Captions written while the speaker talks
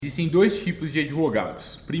existem dois tipos de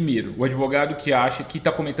advogados. Primeiro, o advogado que acha que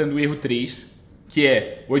está cometendo o erro 3, que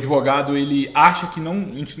é o advogado ele acha que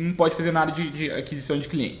a gente não pode fazer nada de aquisição de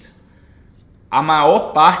clientes. A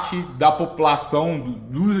maior parte da população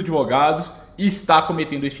dos advogados está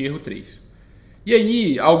cometendo este erro 3. E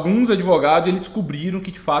aí, alguns advogados eles descobriram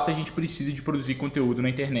que de fato a gente precisa de produzir conteúdo na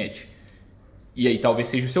internet. E aí talvez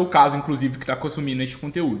seja o seu caso, inclusive, que está consumindo este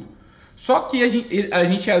conteúdo. Só que a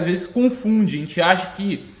gente às vezes confunde, a gente acha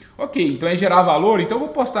que, ok, então é gerar valor, então eu vou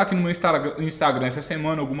postar aqui no meu Instagram essa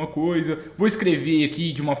semana alguma coisa, vou escrever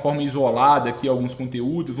aqui de uma forma isolada aqui alguns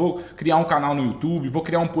conteúdos, vou criar um canal no YouTube, vou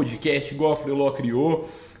criar um podcast igual a Freeló criou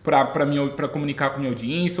para comunicar com a minha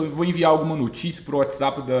audiência, eu vou enviar alguma notícia para o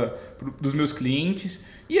WhatsApp dos meus clientes.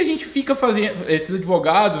 E a gente fica fazendo, esses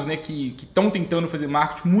advogados, né, que estão tentando fazer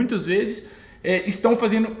marketing muitas vezes, estão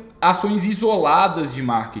fazendo ações isoladas de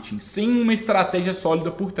marketing, sem uma estratégia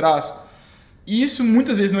sólida por trás. E isso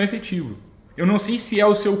muitas vezes não é efetivo. Eu não sei se é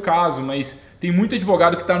o seu caso, mas tem muito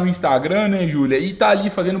advogado que está no Instagram, né, Júlia? E está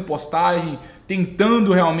ali fazendo postagem,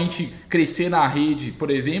 tentando realmente crescer na rede,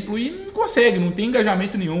 por exemplo, e não consegue, não tem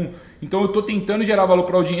engajamento nenhum. Então eu estou tentando gerar valor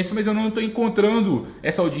para a audiência, mas eu não estou encontrando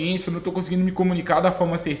essa audiência, eu não estou conseguindo me comunicar da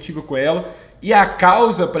forma assertiva com ela. E a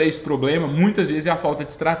causa para esse problema, muitas vezes, é a falta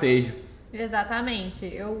de estratégia. Exatamente,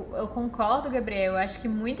 eu concordo, Gabriel. Eu acho que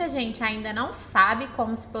muita gente ainda não sabe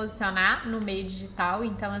como se posicionar no meio digital,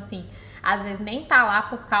 então assim, às vezes nem tá lá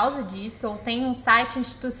por causa disso, ou tem um site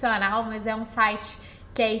institucional, mas é um site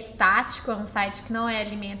que é estático, é um site que não é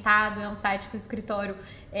alimentado, é um site que o escritório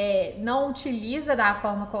não utiliza da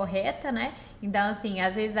forma correta, né? Então, assim,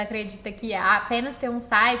 às vezes acredita que apenas ter um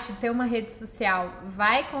site, ter uma rede social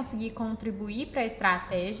vai conseguir contribuir para a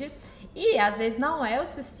estratégia e às vezes não é o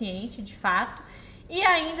suficiente, de fato. E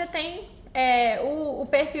ainda tem o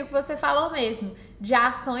perfil que você falou mesmo, de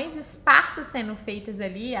ações esparsas sendo feitas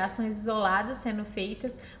ali, ações isoladas sendo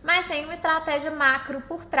feitas, mas sem uma estratégia macro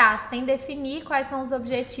por trás, sem definir quais são os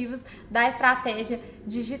objetivos da estratégia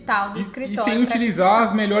digital do escritório. E sem utilizar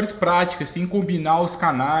as melhores práticas, sem combinar os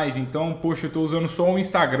canais. Então, poxa, eu estou usando só o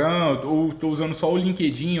Instagram, ou estou usando só o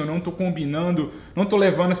LinkedIn, eu não estou combinando, não estou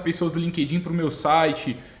levando as pessoas do LinkedIn para o meu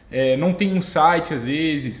site, não tem um site às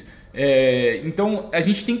vezes. Então a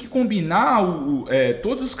gente tem que combinar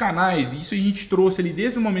todos os canais. Isso a gente trouxe ali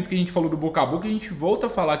desde o momento que a gente falou do boca a boca, a gente volta a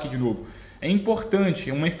falar aqui de novo. É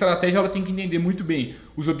importante, uma estratégia ela tem que entender muito bem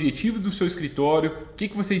os objetivos do seu escritório, o que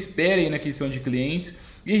você espera aí na aquisição de clientes,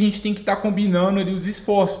 e a gente tem que estar combinando ali os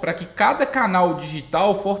esforços para que cada canal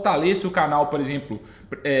digital fortaleça o canal, por exemplo,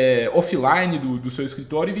 offline do seu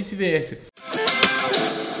escritório e vice-versa.